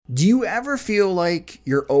Do you ever feel like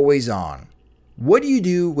you're always on? What do you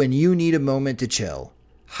do when you need a moment to chill?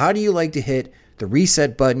 How do you like to hit the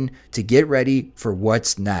reset button to get ready for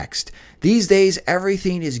what's next? These days,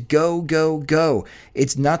 everything is go, go, go.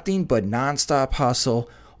 It's nothing but nonstop hustle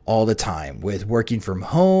all the time, with working from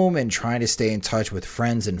home and trying to stay in touch with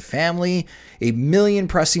friends and family, a million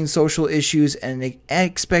pressing social issues, and an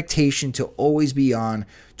expectation to always be on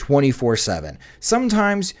 24/7.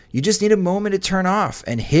 Sometimes you just need a moment to turn off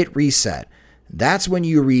and hit reset. That's when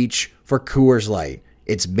you reach for Coors Light.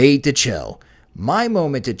 It's made to chill. My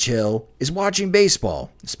moment to chill is watching baseball,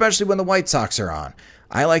 especially when the White Sox are on.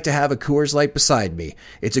 I like to have a Coors Light beside me.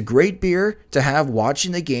 It's a great beer to have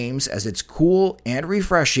watching the games, as it's cool and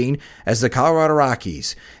refreshing as the Colorado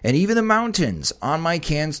Rockies. And even the mountains on my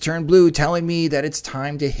cans turn blue, telling me that it's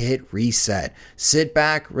time to hit reset. Sit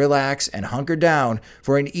back, relax, and hunker down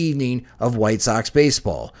for an evening of White Sox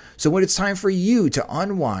baseball. So when it's time for you to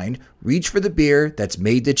unwind, reach for the beer that's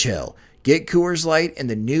made to chill. Get Coors Light in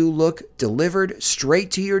the new look delivered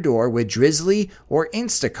straight to your door with Drizzly or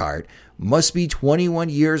Instacart. Must be 21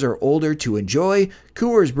 years or older to enjoy.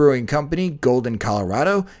 Coors Brewing Company, Golden,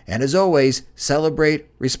 Colorado. And as always, celebrate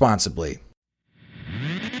responsibly.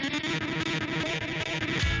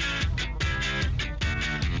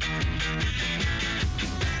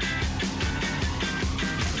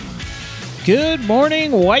 Good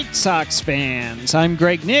morning, White Sox fans. I'm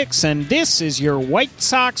Greg Nix, and this is your White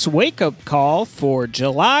Sox wake-up call for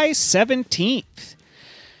July 17th.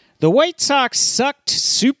 The White Sox sucked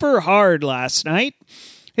super hard last night.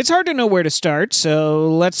 It's hard to know where to start, so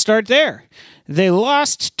let's start there. They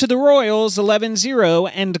lost to the Royals 11-0,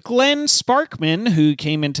 and Glenn Sparkman, who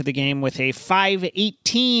came into the game with a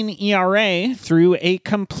 5.18 ERA, threw a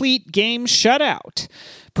complete game shutout.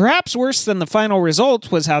 Perhaps worse than the final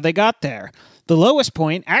result was how they got there. The lowest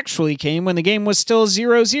point actually came when the game was still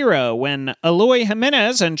 0-0, when Eloy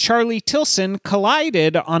Jimenez and Charlie Tilson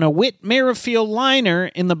collided on a Whit Merrifield liner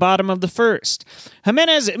in the bottom of the first.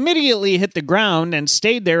 Jimenez immediately hit the ground and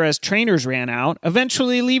stayed there as trainers ran out,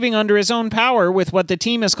 eventually leaving under his own power with what the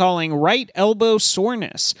team is calling right elbow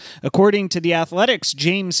soreness. According to The Athletic's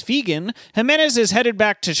James Fegan, Jimenez is headed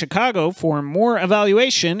back to Chicago for more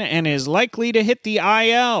evaluation and is likely to hit the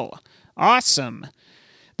IL. Awesome.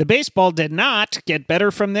 The baseball did not get better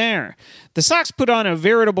from there. The Sox put on a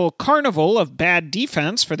veritable carnival of bad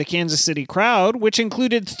defense for the Kansas City crowd, which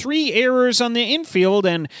included 3 errors on the infield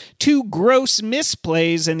and 2 gross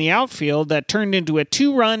misplays in the outfield that turned into a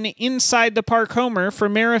 2-run inside-the-park homer for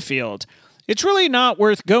Merrifield. It's really not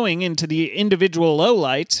worth going into the individual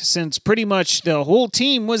lowlights, since pretty much the whole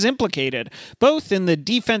team was implicated, both in the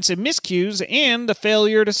defensive miscues and the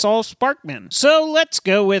failure to solve Sparkman. So let's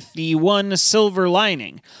go with the one silver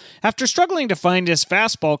lining. After struggling to find his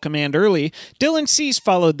fastball command early, Dylan Cease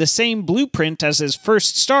followed the same blueprint as his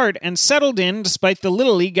first start and settled in despite the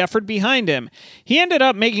Little League effort behind him. He ended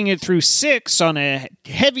up making it through 6 on a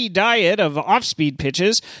heavy diet of off-speed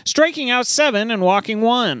pitches, striking out 7 and walking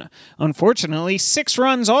 1. Unfortunately, 6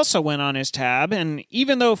 runs also went on his tab, and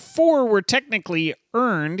even though 4 were technically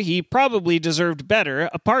earned, he probably deserved better,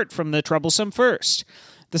 apart from the troublesome first.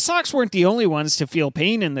 The Sox weren't the only ones to feel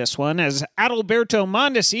pain in this one, as Adalberto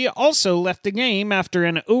Mondesi also left the game after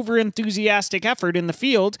an over-enthusiastic effort in the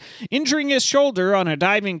field, injuring his shoulder on a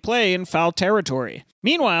diving play in foul territory.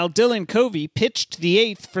 Meanwhile, Dylan Covey pitched the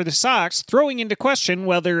 8th for the Sox, throwing into question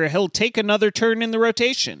whether he'll take another turn in the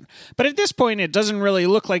rotation. But at this point, it doesn't really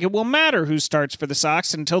look like it will matter who starts for the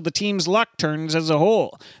Sox until the team's luck turns as a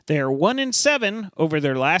whole. They're 1-7 over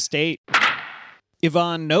their last 8.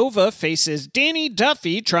 Ivan Nova faces Danny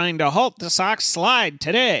Duffy trying to halt the Sox slide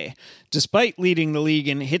today. Despite leading the league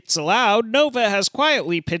in hits allowed, Nova has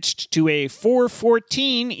quietly pitched to a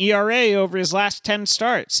 4.14 ERA over his last 10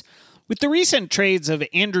 starts. With the recent trades of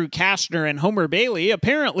Andrew Kastner and Homer Bailey,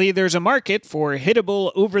 apparently there's a market for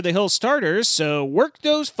hittable over-the-hill starters, so work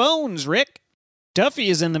those phones, Rick. Duffy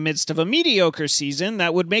is in the midst of a mediocre season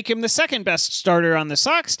that would make him the second best starter on the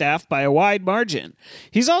Sox staff by a wide margin.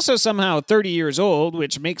 He's also somehow 30 years old,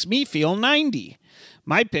 which makes me feel 90.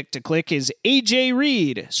 My pick to click is A.J.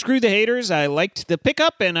 Reed. Screw the haters, I liked the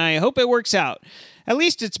pickup and I hope it works out. At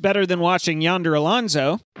least it's better than watching Yonder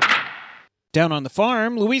Alonso. Down on the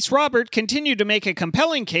farm, Luis Robert continued to make a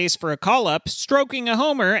compelling case for a call-up, stroking a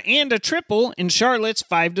homer and a triple in Charlotte's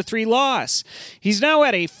 5-3 loss. He's now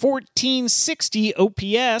at a 1460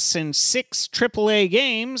 OPS in 6 AAA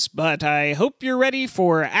games, but I hope you're ready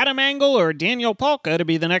for Adam Engel or Daniel Palka to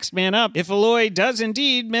be the next man up if Eloy does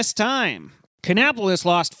indeed miss time. Kannapolis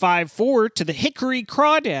lost 5-4 to the Hickory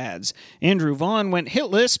Crawdads. Andrew Vaughn went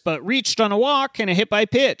hitless but reached on a walk and a hit by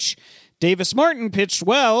pitch. Davis Martin pitched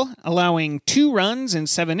well, allowing 2 runs in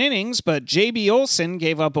 7 innings, but J.B. Olson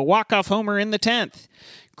gave up a walk-off homer in the 10th.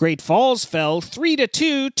 Great Falls fell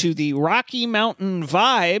 3-2 to the Rocky Mountain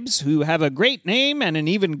Vibes, who have a great name and an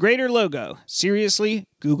even greater logo. Seriously,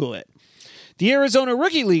 Google it. The Arizona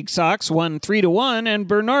Rookie League Sox won 3-1, and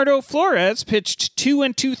Bernardo Flores pitched 2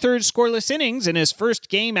 2/3 scoreless innings in his first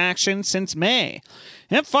game action since May.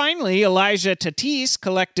 And finally, Elijah Tatis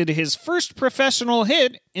collected his first professional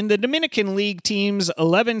hit in the Dominican League team's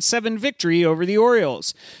 11-7 victory over the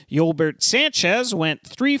Orioles. Yolbert Sanchez went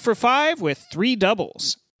 3 for 5 with 3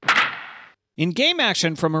 doubles. In game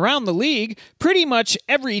action from around the league, pretty much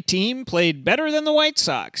every team played better than the White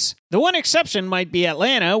Sox. The one exception might be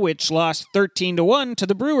Atlanta, which lost 13-1 to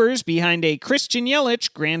the Brewers behind a Christian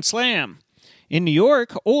Yelich grand slam. In New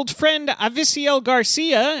York, old friend Avisail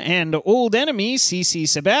Garcia and old enemy CC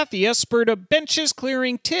Sabathia spurred a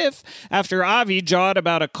benches-clearing tiff after Avi jawed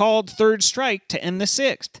about a called third strike to end the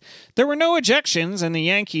 6th. There were no ejections, and the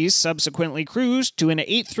Yankees subsequently cruised to an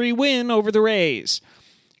 8-3 win over the Rays.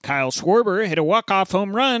 Kyle Schwarber hit a walk-off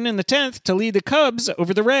home run in the 10th to lead the Cubs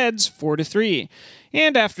over the Reds 4-3.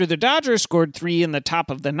 And after the Dodgers scored 3 in the top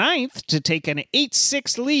of the 9th to take an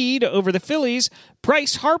 8-6 lead over the Phillies,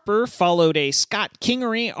 Bryce Harper followed a Scott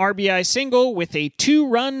Kingery RBI single with a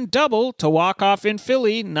 2-run double to walk off in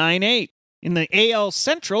Philly 9-8. In the AL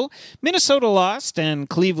Central, Minnesota lost and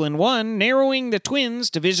Cleveland won, narrowing the Twins'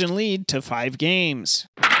 division lead to 5 games.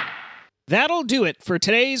 That'll do it for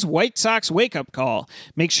today's White Sox wake-up call.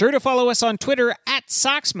 Make sure to follow us on Twitter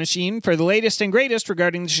 @SoxMachine for the latest and greatest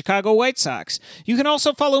regarding the Chicago White Sox. You can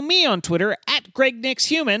also follow me on Twitter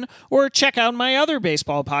 @GregNixHuman or check out my other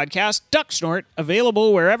baseball podcast, Duck Snort,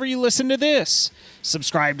 available wherever you listen to this.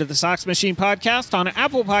 Subscribe to the Sox Machine podcast on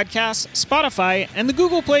Apple Podcasts, Spotify, and the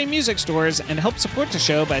Google Play music stores, and help support the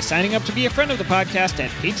show by signing up to be a friend of the podcast at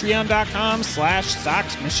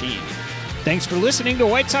patreon.com/SoxMachine. Thanks for listening to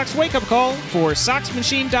White Sox Wake Up Call. For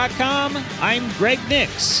SoxMachine.com, I'm Greg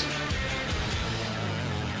Nix.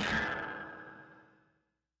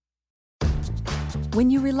 When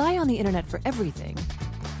you rely on the internet for everything,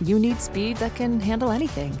 you need speed that can handle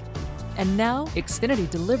anything. And now, Xfinity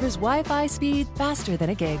delivers Wi-Fi speed faster than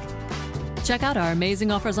a gig. Check out our amazing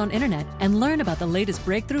offers on internet and learn about the latest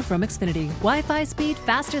breakthrough from Xfinity. Wi-Fi speed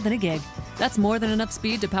faster than a gig. That's more than enough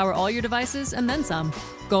speed to power all your devices and then some.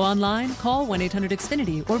 Go online, call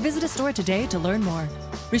 1-800-XFINITY, or visit a store today to learn more.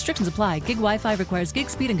 Restrictions apply. Gig Wi-Fi requires gig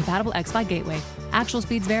speed and compatible X-Fi gateway. Actual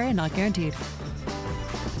speeds vary and not guaranteed.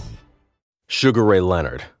 Sugar Ray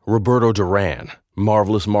Leonard, Roberto Duran,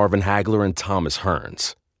 Marvelous Marvin Hagler, and Thomas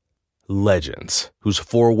Hearns. Legends, whose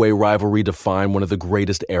 4-way rivalry defined one of the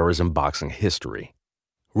greatest eras in boxing history.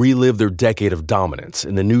 Relive their decade of dominance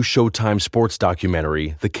in the new Showtime sports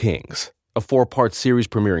documentary, The Kings, a 4-part series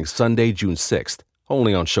premiering Sunday, June 6th,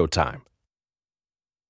 only on Showtime.